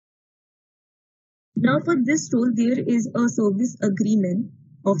Now for this role, there is a service agreement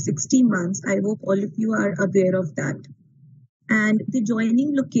of 60 months. I hope all of you are aware of that. And the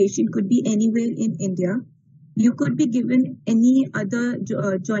joining location could be anywhere in India. You could be given any other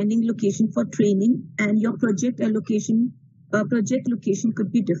joining location for training, and your project location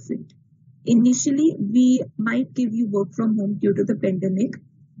could be different. Initially, we might give you work from home due to the pandemic,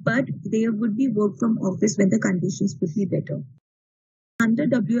 but there would be work from office when the conditions would be better. Under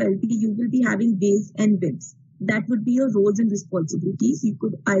WLP, you will be having wase and wims. That would be your roles and responsibilities. You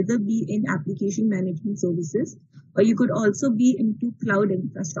could either be in application management services, or you could also be into cloud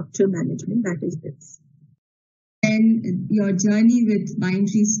infrastructure management, that is WIMS. And your journey with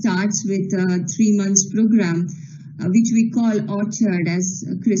Mindtree starts with a 3 months program, which we call Orchard, as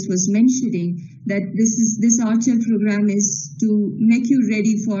Chris was mentioning, that this Orchard program is to make you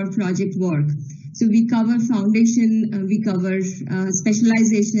ready for project work. So we cover foundation, we cover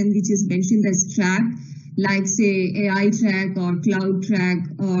specialization, which is mentioned as track, like say AI track or cloud track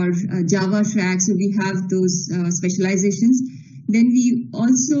or Java track. So we have those specializations. Then we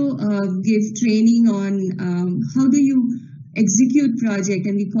also give training on how do you execute project,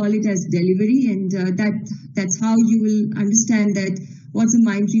 and we call it as delivery, and that's how you will understand that what's a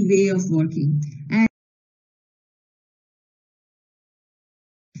Mindtree way of working. And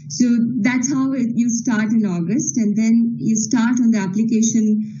so that's how you start in August, and then you start on the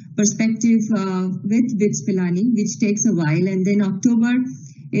application perspective with BITS Pilani, which takes a while, and then October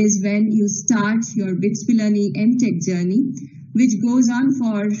is when you start your BITS Pilani MTech journey, which goes on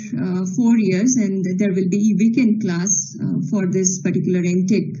for 4 years, and there will be weekend class for this particular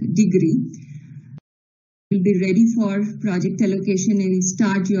MTech degree. You'll be ready for project allocation and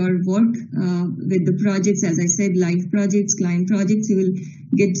start your work with the projects. As I said, live projects, client projects, you will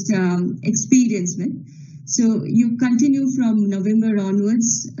get experience with. So you continue from November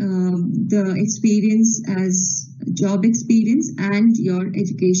onwards, the experience as job experience and your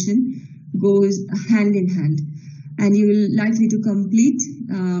education goes hand in hand. And you will likely to complete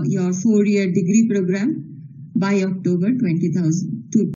your 4-year degree program by October 2020.